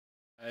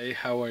Hi,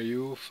 how are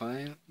you?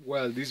 Fine.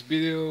 Well, this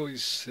video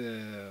is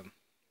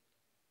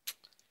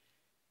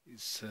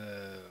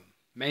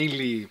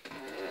mainly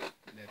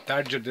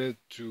targeted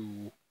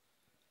to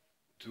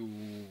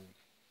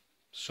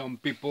some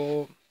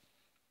people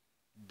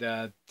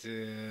that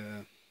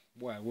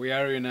well, we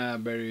are in a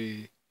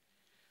very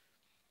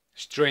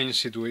strange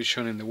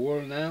situation in the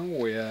world now.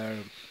 We are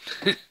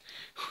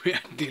we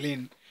are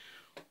dealing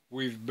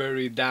with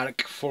very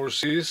dark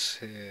forces.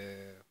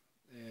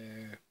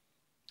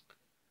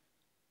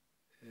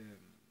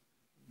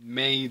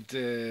 Made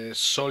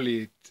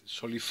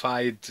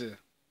solidified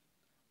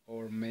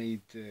or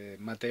made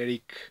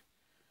materic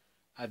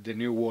at the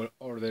New World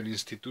Order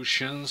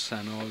institutions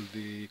and all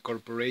the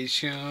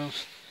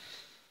corporations.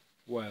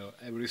 Well,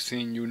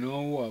 everything you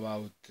know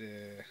about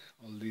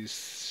all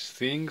these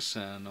things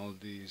and all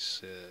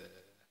this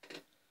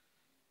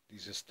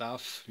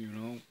stuff,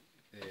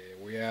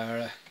 we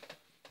are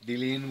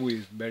dealing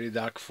with very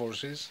dark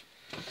forces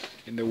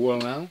in the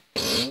world now.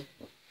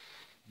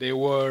 They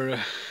were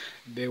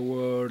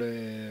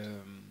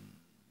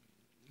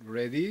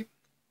ready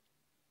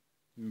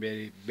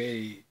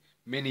very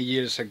many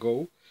years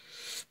ago,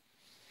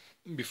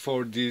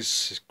 before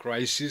this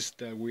crisis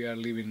that we are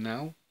living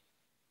now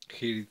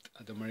here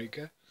at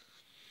America,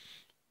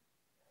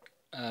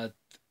 at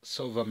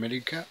South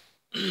America,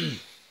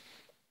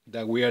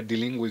 that we are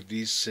dealing with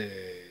this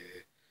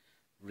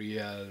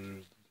real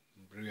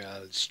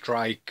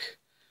strike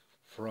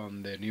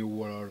from the New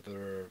World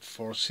Order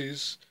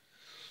forces,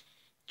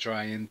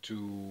 trying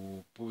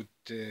to put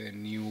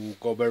new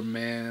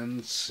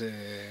governments,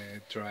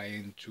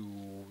 trying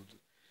to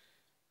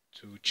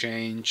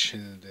change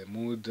the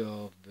mood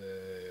of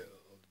the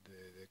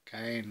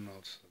kind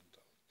of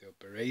the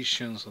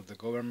operations of the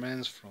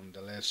governments from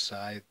the left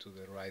side to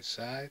the right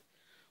side.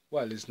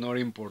 Well, it's not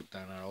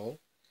important at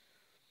all,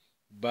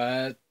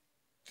 but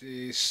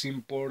it's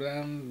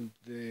important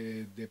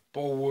the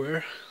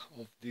power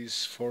of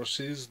these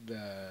forces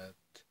that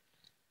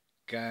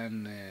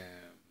can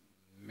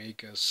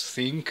make us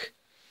think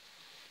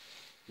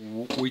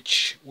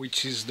which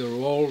is the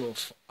role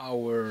of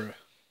our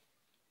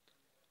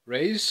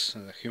race,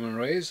 the human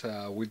race,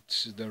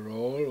 which is the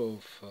role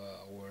of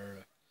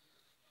our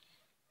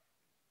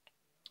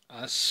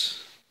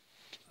us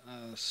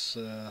as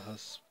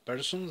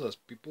persons, as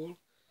people,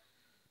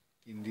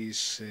 in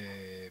this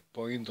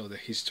point of the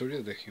history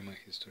of the human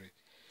history.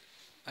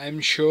 I'm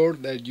sure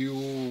that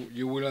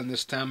you will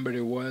understand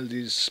very well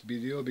this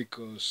video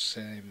because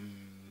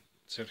I'm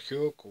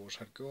Sergio,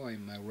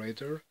 I'm a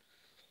writer,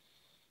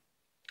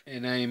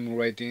 and I'm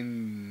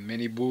writing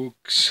many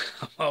books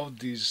about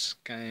this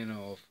kind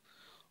of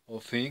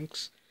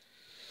things.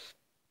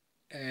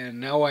 And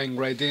now I'm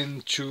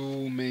writing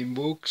two main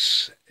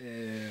books,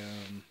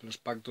 Los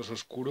Pactos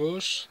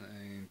Oscuros,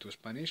 into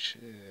Spanish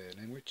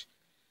language,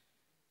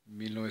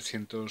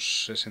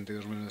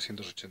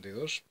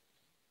 1962-1982,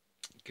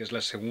 que es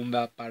la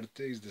segunda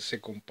parte, is the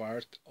second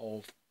part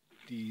of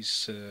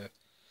this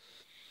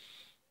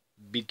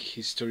big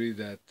history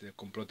that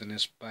complot en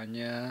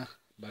España,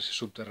 bases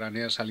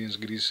subterráneas, aliens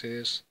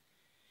grises,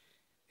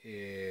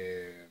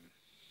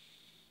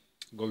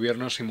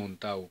 gobiernos y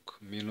Montauk,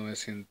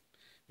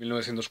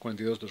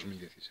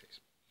 1942-2016.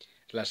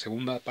 La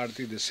segunda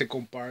parte, the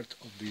second part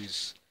of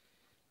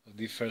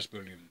the first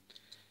volume.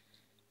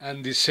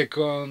 And the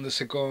second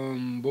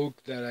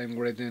book that I'm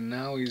writing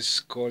now is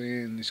called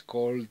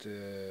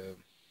the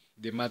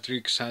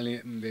Matrix,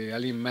 the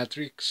Alien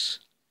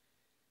Matrix,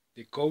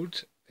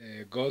 Decoded,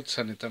 Gods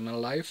and Eternal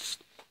Life.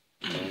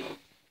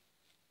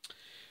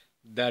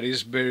 That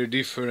is very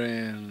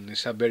different.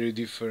 It's a very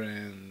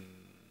different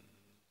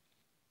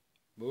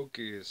book.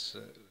 It's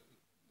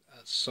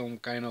some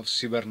kind of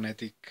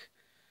cybernetic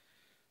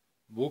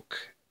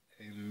book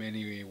in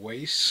many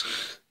ways.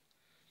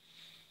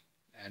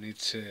 And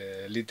it's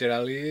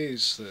literally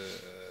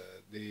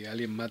the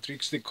Alien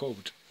Matrix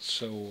Decode.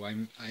 So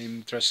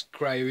I'm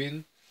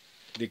transcribing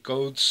the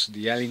codes,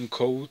 the alien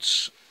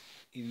codes,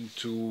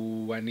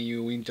 into a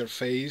new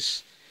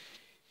interface,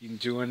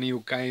 into a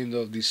new kind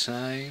of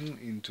design,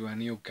 into a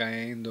new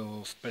kind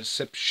of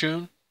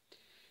perception.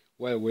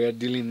 Well, we are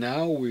dealing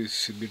now with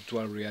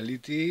virtual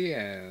reality,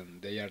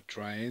 and they are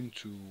trying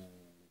to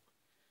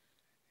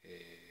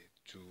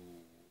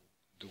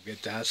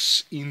get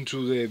us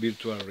into the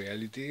virtual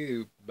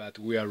reality, but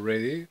we are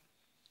ready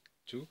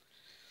to.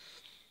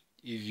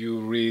 If you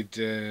read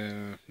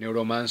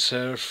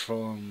Neuromancer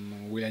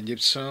from William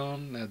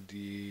Gibson at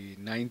the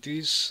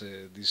 90s,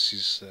 this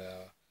is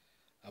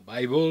a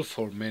Bible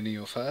for many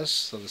of us,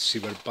 so the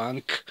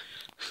cyberpunk.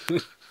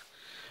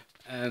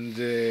 And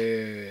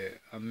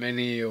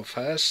many of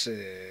us,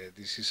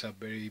 this is a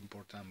very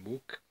important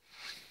book.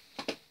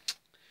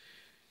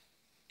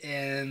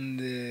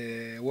 And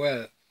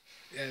well,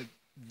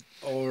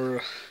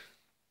 or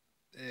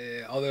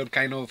other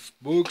kind of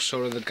books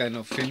or other kind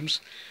of films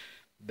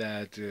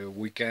that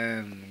we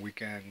can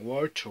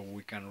watch or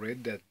we can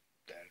read that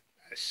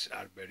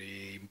are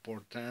very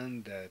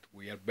important, that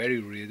we are very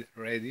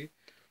ready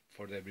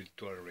for the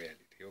virtual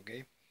reality.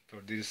 Okay,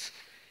 for this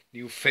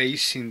new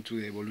phase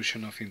into the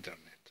evolution of internet.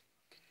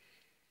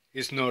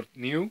 It's not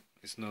new.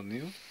 It's not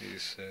new.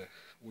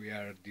 We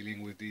are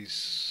dealing with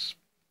this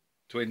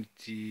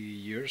 20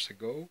 years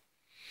ago,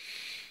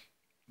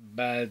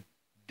 but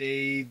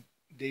they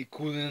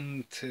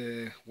couldn't.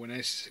 When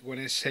I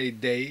say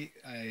they,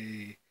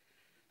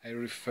 I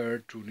refer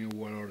to New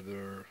World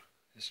Order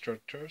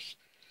structures.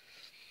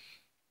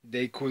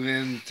 They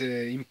couldn't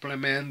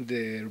implement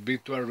the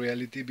virtual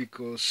reality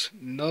because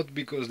not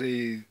because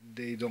they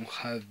don't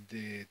have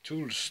the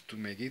tools to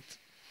make it,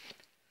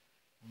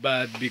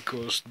 but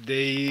because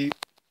they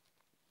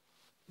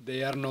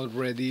are not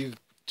ready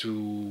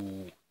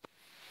to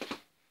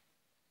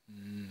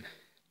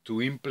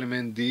to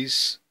implement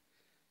this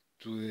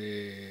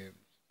to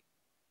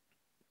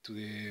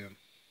the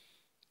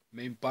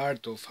main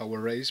part of our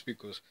race,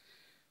 because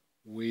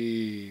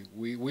we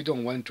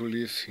don't want to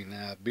live in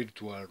a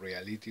virtual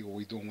reality, or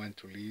we don't want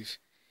to live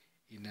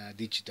in a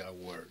digital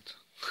world.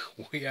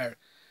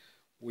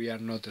 we are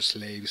not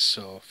slaves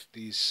of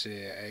these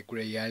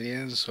gray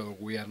aliens, or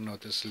we are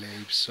not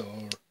slaves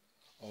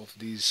of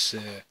this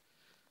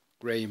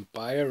gray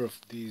empire,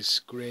 of this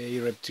gray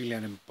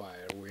reptilian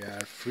empire. We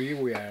are free,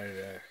 we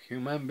are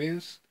human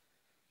beings,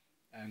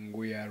 and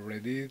we are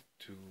ready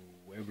to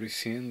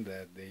everything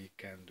that they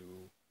can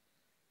do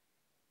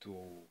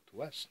to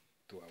us,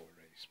 to our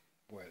race.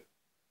 Well,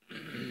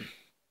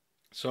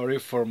 sorry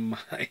for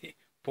my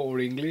poor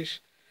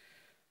English.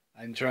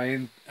 I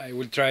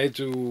will try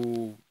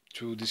to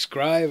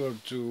describe, or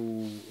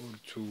to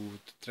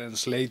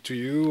translate to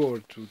you, or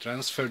to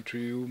transfer to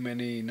you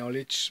many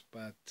knowledge,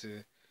 but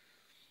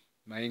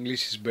my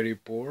English is very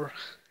poor.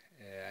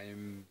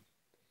 I'm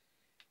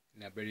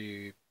in a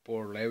very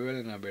poor level,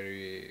 in a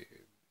very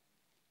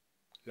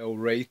low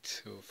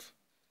rate of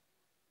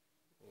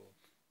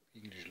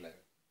English level.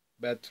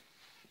 But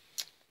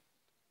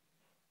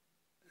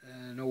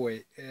no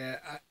way.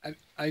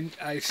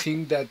 I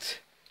think that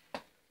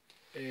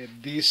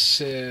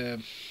this.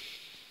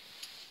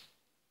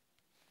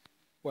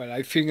 Well,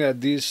 I think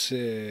that this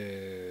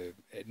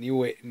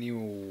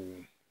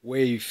new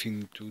wave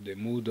into the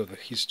mood of the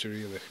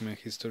history of the human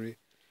history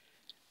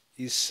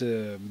is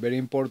very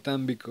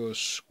important,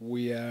 because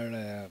we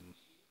are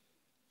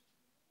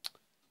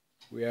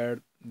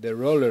the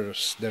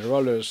rollers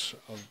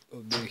of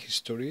the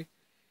history.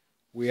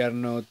 We are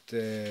not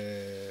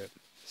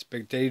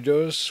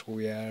spectators.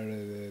 We are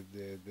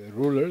the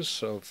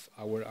rulers of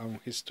our own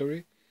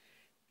history.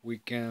 We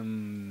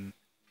can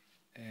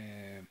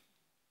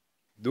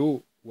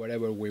do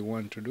whatever we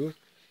want to do.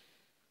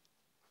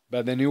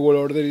 But the New World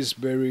Order is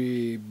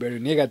very, very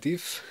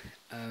negative,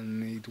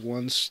 and it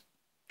wants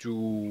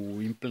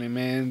to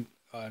implement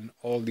on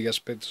all the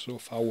aspects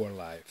of our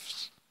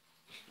lives.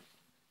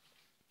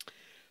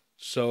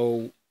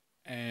 So,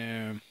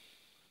 I'm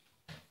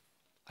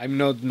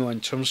not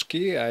Noam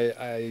Chomsky.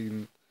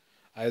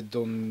 I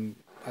don't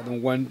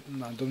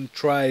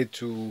try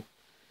to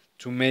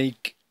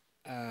make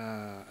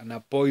an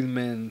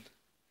appointment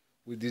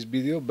with this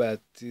video, but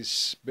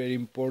it's very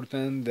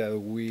important that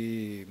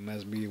we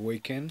must be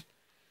awakened,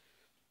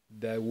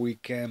 that we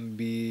can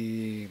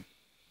be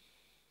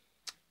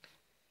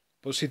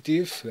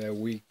positive, that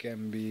we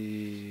can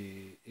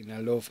be in a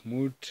love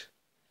mood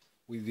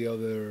with the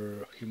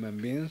other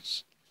human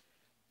beings,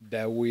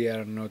 that we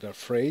are not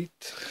afraid,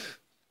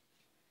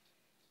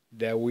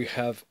 that we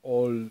have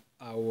all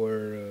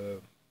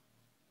our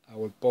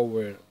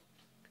power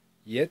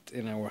yet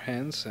in our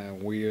hands,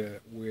 and we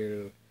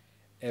will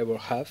ever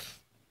have.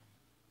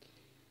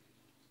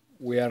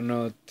 We are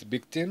not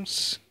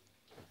victims,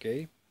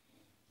 okay?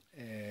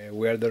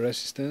 We are the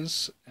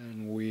resistance,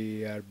 and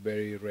we are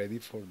very ready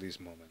for these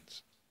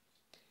moments.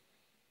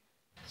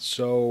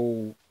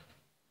 So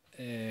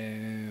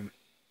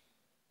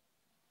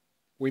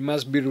we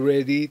must be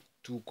ready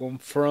to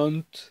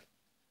confront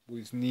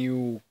with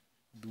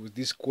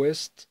this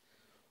quest,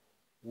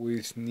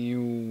 with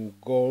new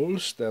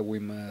goals that we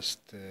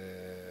must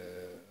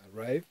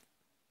arrive,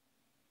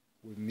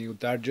 with new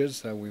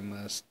targets that we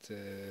must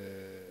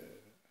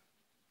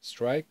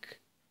strike.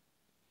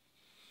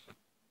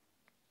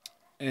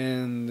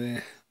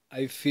 And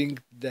I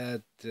think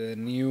that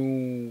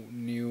new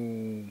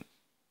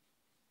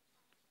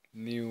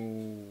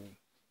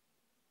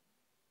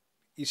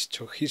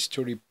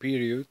history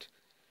period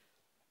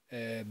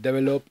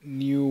develop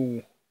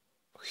new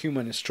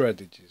human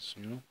strategies,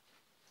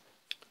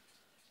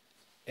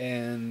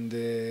 and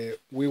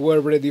we were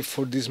ready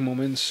for this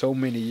moment so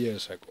many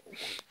years ago.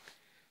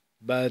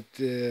 But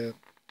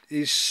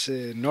it's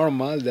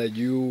normal that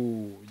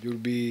you'll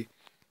be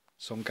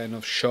some kind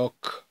of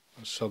shock,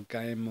 or some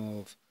kind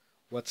of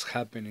what's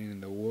happening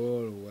in the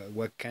world,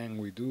 what can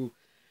we do.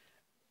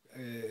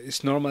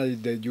 It's normal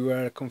that you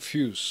are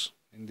confused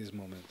in these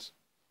moments.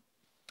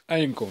 I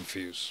am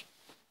confused.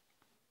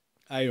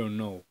 I don't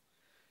know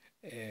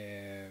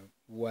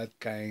what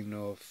kind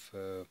of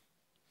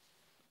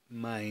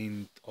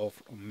mind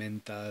of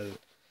mental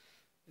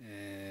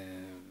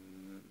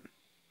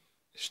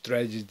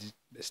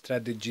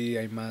strategy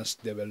I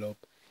must develop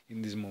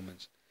in these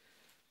moments.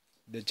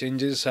 The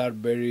changes are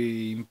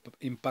very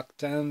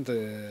impactant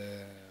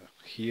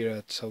here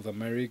at South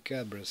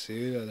America,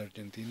 Brazil, at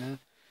Argentina.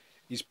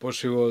 It's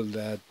possible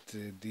that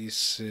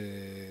this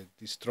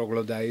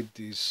troglodyte,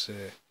 this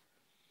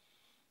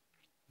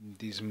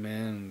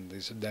man,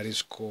 that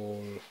is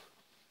called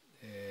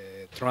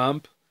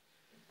Trump,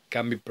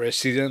 can be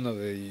president of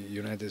the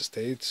United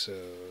States.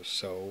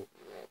 So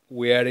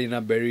we are in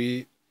a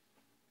very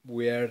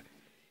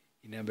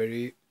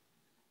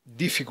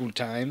difficult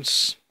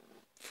times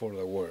for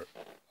the world.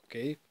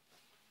 Okay,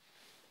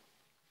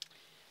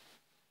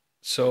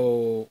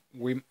 so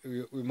we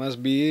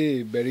must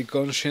be very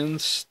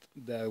conscious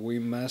that we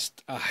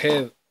must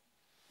ahead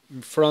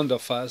in front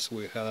of us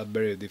we have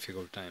very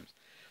difficult times,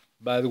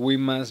 but we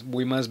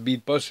must be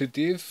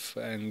positive,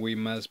 and we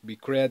must be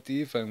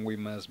creative, and we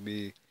must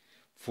be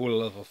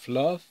full of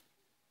love.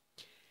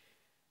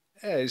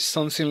 It's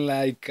something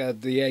like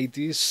the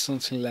 80s,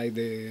 something like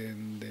the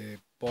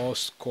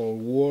post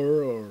Cold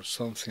War or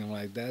something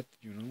like that,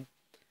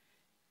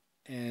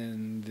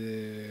 and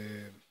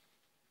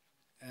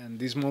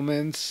these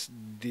moments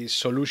the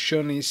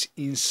solution is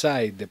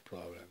inside the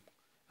problem,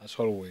 as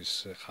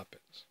always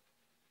happens.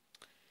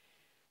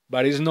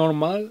 But it's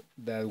normal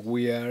that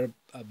we are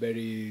a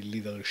very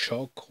little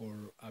shocked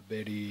or a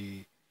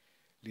very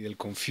little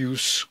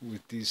confused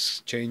with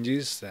these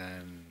changes,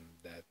 and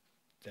that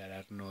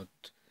are not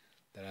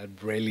that are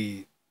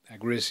really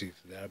aggressive.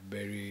 They are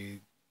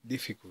very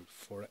difficult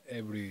for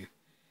every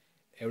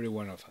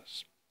one of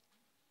us.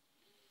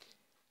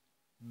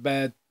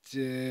 But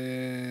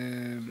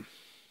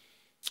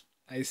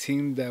I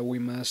think that we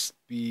must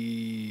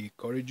be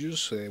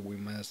courageous. We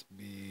must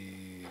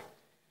be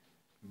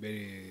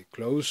very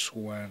close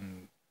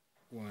one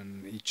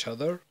each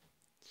other,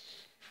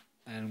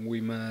 and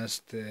we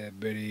must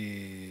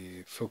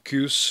very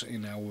focus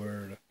in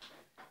our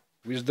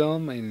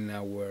wisdom, in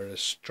our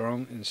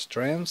strong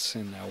strengths,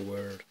 in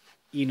our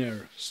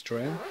inner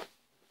strength,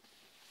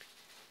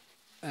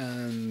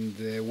 and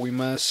we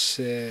must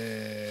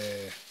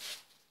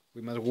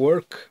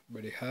work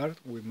very hard.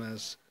 We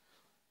must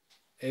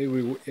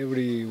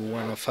every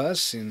one of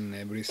us in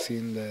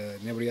everything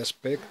in every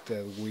aspect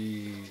that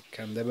we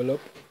can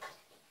develop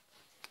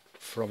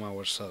from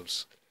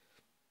ourselves.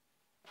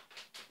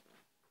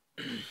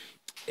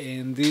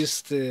 In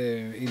this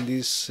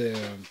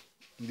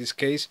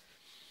case,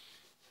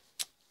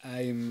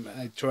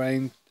 I'm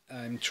trying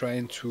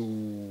to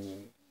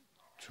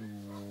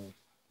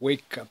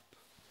wake up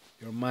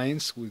your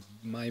minds with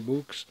my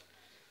books,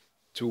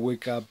 to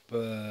wake up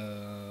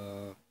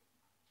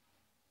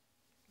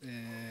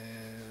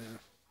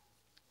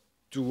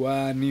to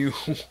a new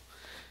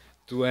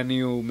to a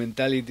new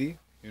mentality,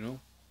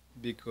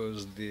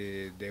 because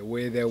the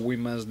way that we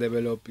must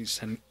develop is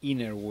an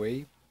inner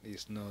way.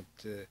 It's not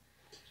a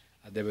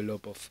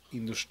develop of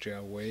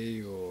industrial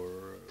way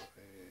or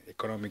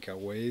economical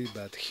way,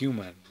 but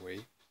human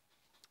way.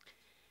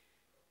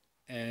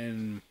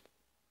 And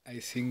I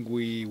think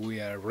we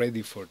are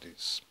ready for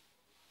this.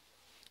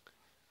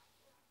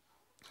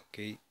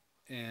 Okay.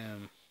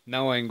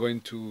 Now I'm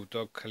going to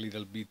talk a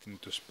little bit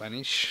into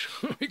Spanish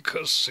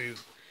because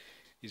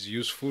it's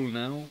useful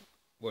now.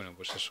 Bueno,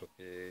 pues eso,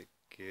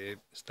 que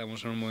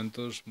estamos en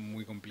momentos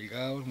muy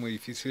complicados, muy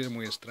difíciles,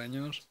 muy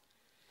extraños,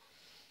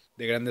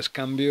 de grandes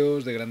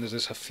cambios, de grandes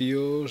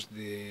desafíos,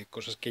 de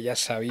cosas que ya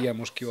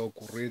sabíamos que iba a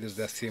ocurrir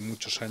desde hace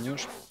muchos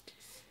años.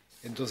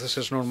 Entonces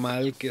es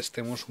normal que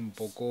estemos un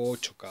poco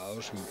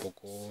chocados y un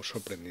poco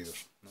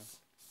sorprendidos, ¿no?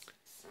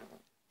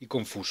 Y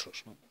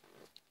confusos, ¿no?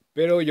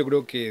 Pero yo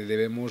creo que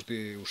debemos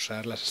de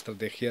usar las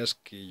estrategias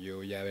que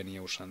yo ya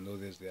venía usando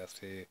desde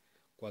hace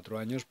 4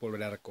 años,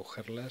 volver a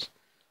recogerlas,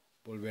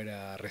 volver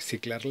a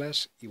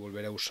reciclarlas y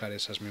volver a usar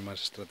esas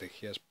mismas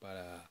estrategias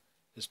para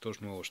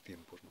estos nuevos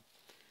tiempos, ¿no?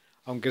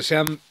 Aunque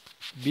sean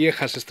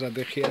viejas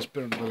estrategias,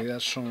 pero en realidad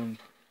son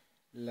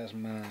las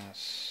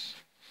más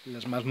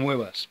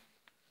nuevas.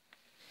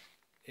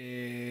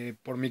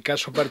 Por mi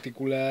caso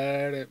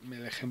particular,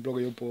 el ejemplo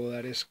que yo puedo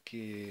dar es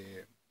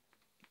que,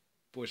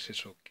 pues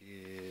eso,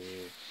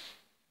 que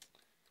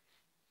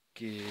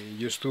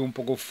yo estuve un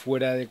poco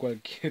fuera de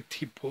cualquier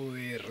tipo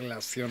de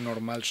relación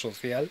normal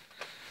social.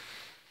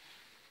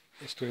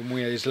 Estuve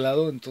muy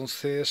aislado,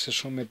 entonces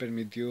eso me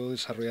permitió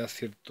desarrollar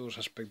ciertos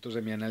aspectos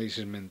de mi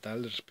análisis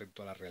mental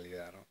respecto a la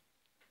realidad, ¿no?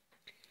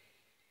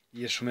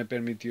 Y eso me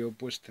permitió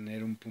pues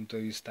tener un punto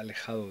de vista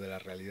alejado de la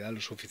realidad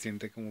lo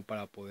suficiente como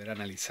para poder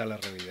analizar la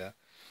realidad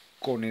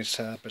con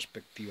esa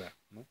perspectiva,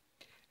 ¿no?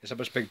 Esa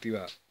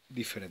perspectiva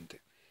diferente.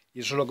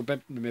 Y eso es lo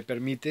que me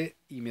permite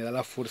y me da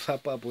la fuerza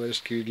para poder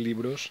escribir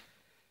libros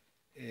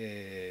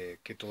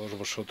que todos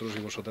vosotros y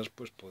vosotras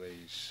pues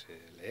podéis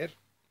leer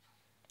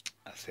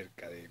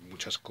acerca de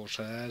muchas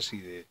cosas y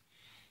de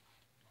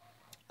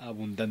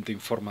abundante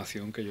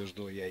información que yo os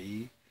doy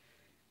ahí,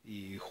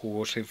 y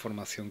jugosa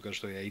información que os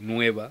doy ahí,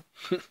 nueva,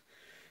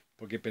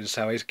 porque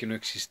pensabais que no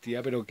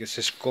existía, pero que se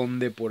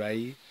esconde por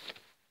ahí.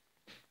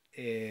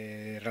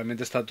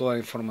 Realmente está toda la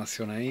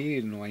información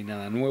ahí, no hay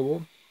nada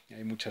nuevo,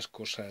 hay muchas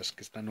cosas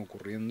que están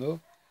ocurriendo,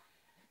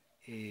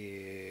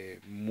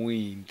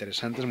 muy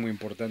interesantes, muy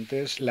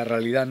importantes. La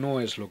realidad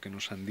no es lo que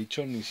nos han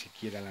dicho, ni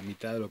siquiera la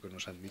mitad de lo que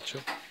nos han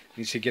dicho,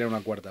 ni siquiera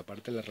una cuarta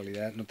parte. La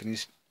realidad no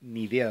tenéis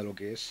ni idea de lo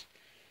que es.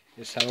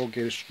 Es algo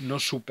que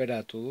nos supera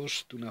a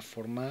todos de una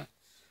forma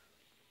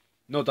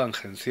no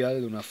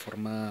tangencial, de una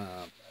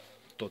forma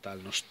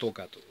total, nos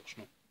toca a todos,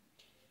 ¿no?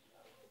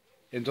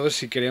 Entonces,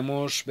 si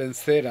queremos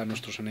vencer a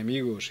nuestros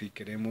enemigos y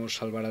queremos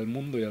salvar al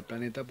mundo y al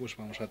planeta, pues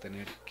vamos a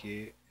tener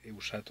que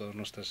usar todas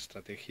nuestras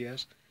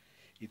estrategias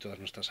y todas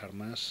nuestras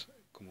armas,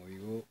 como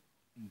digo,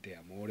 de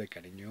amor, de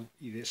cariño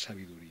y de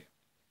sabiduría.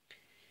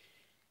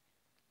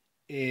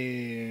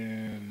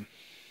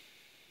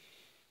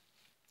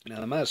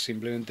 Nada más,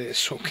 simplemente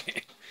eso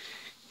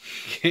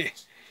que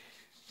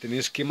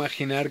tenéis que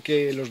imaginar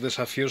que los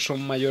desafíos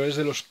son mayores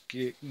de los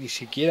que ni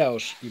siquiera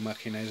os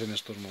imagináis en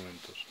estos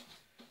momentos.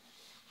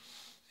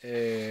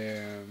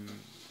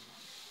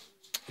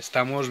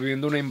 Estamos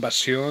viviendo una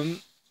invasión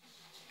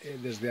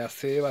desde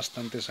hace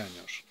bastantes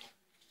años.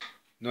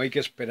 No hay que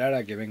esperar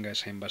a que venga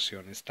esa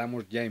invasión,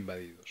 estamos ya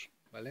invadidos,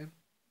 ¿vale?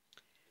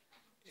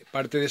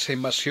 Parte de esa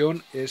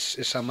invasión es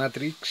esa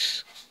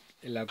Matrix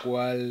en la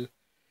cual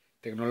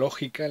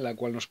tecnológica, en la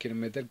cual nos quieren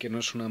meter, que no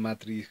es una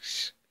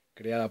Matrix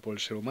creada por el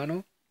ser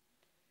humano.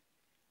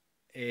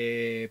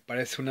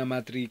 Parece una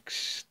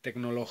Matrix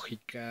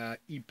tecnológica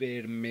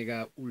hiper,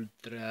 mega,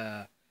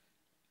 ultra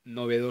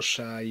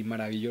novedosa y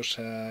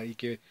maravillosa y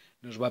que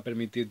nos va a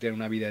permitir tener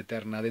una vida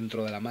eterna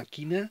dentro de la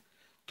máquina.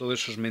 Todo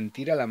eso es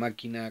mentira. La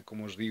máquina,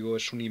 como os digo,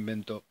 es un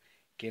invento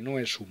que no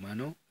es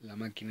humano. La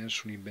máquina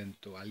es un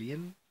invento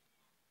alien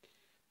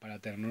para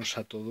tenernos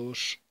a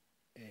todos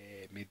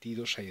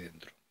metidos ahí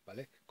dentro,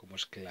 ¿vale? Como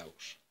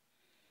esclavos.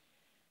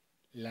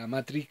 La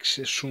Matrix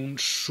es un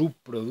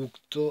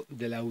subproducto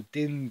de la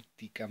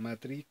auténtica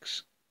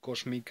Matrix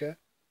cósmica,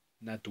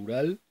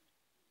 natural.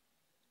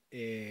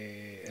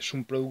 Es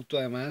un producto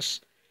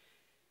además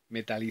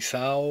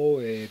metalizado,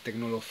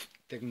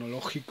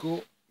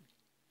 tecnológico,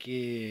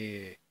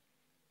 que,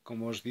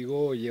 como os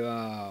digo,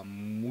 lleva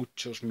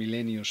muchos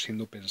milenios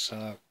siendo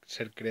pensada,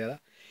 ser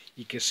creada,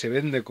 y que se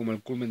vende como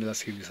el culmen de la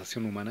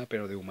civilización humana,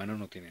 pero de humano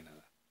no tiene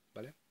nada,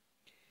 ¿vale?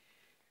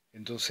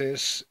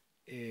 Entonces,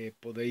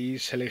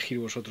 podéis elegir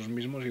vosotros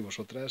mismos y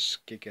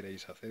vosotras qué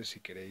queréis hacer, si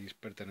queréis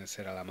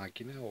pertenecer a la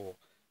máquina o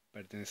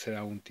pertenecer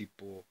a un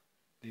tipo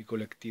de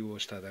colectivo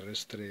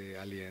extraterrestre,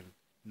 alien,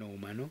 no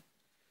humano,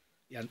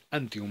 y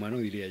antihumano,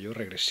 diría yo,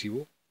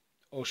 regresivo,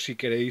 o si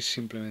queréis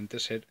simplemente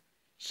ser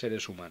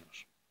seres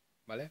humanos,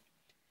 ¿vale?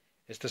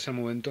 Este es el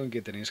momento en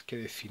que tenéis que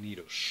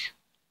definiros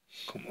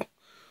como,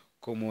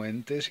 como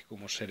entes y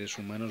como seres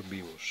humanos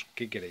vivos.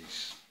 ¿Qué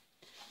queréis?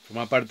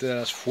 ¿Formar parte de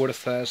las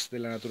fuerzas de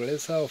la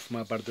naturaleza o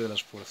formar parte de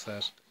las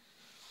fuerzas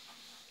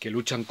que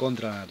luchan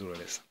contra la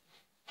naturaleza?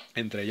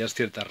 Entre ellas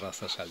ciertas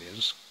razas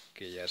aliens,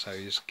 que ya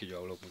sabéis que yo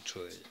hablo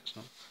mucho de ellas,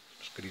 ¿no?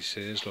 Los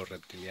grises, los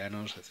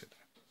reptilianos,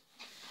 etcétera.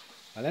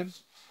 ¿Vale?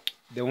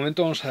 De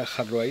momento vamos a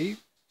dejarlo ahí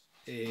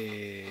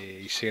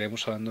y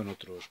seguiremos hablando en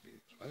otros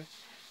vídeos, ¿vale?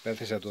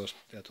 Gracias a todos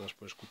y a todas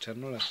por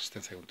escucharnos. La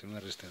asistencia continua,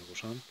 la resistencia al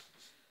buzón.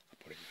 A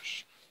por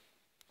ellos.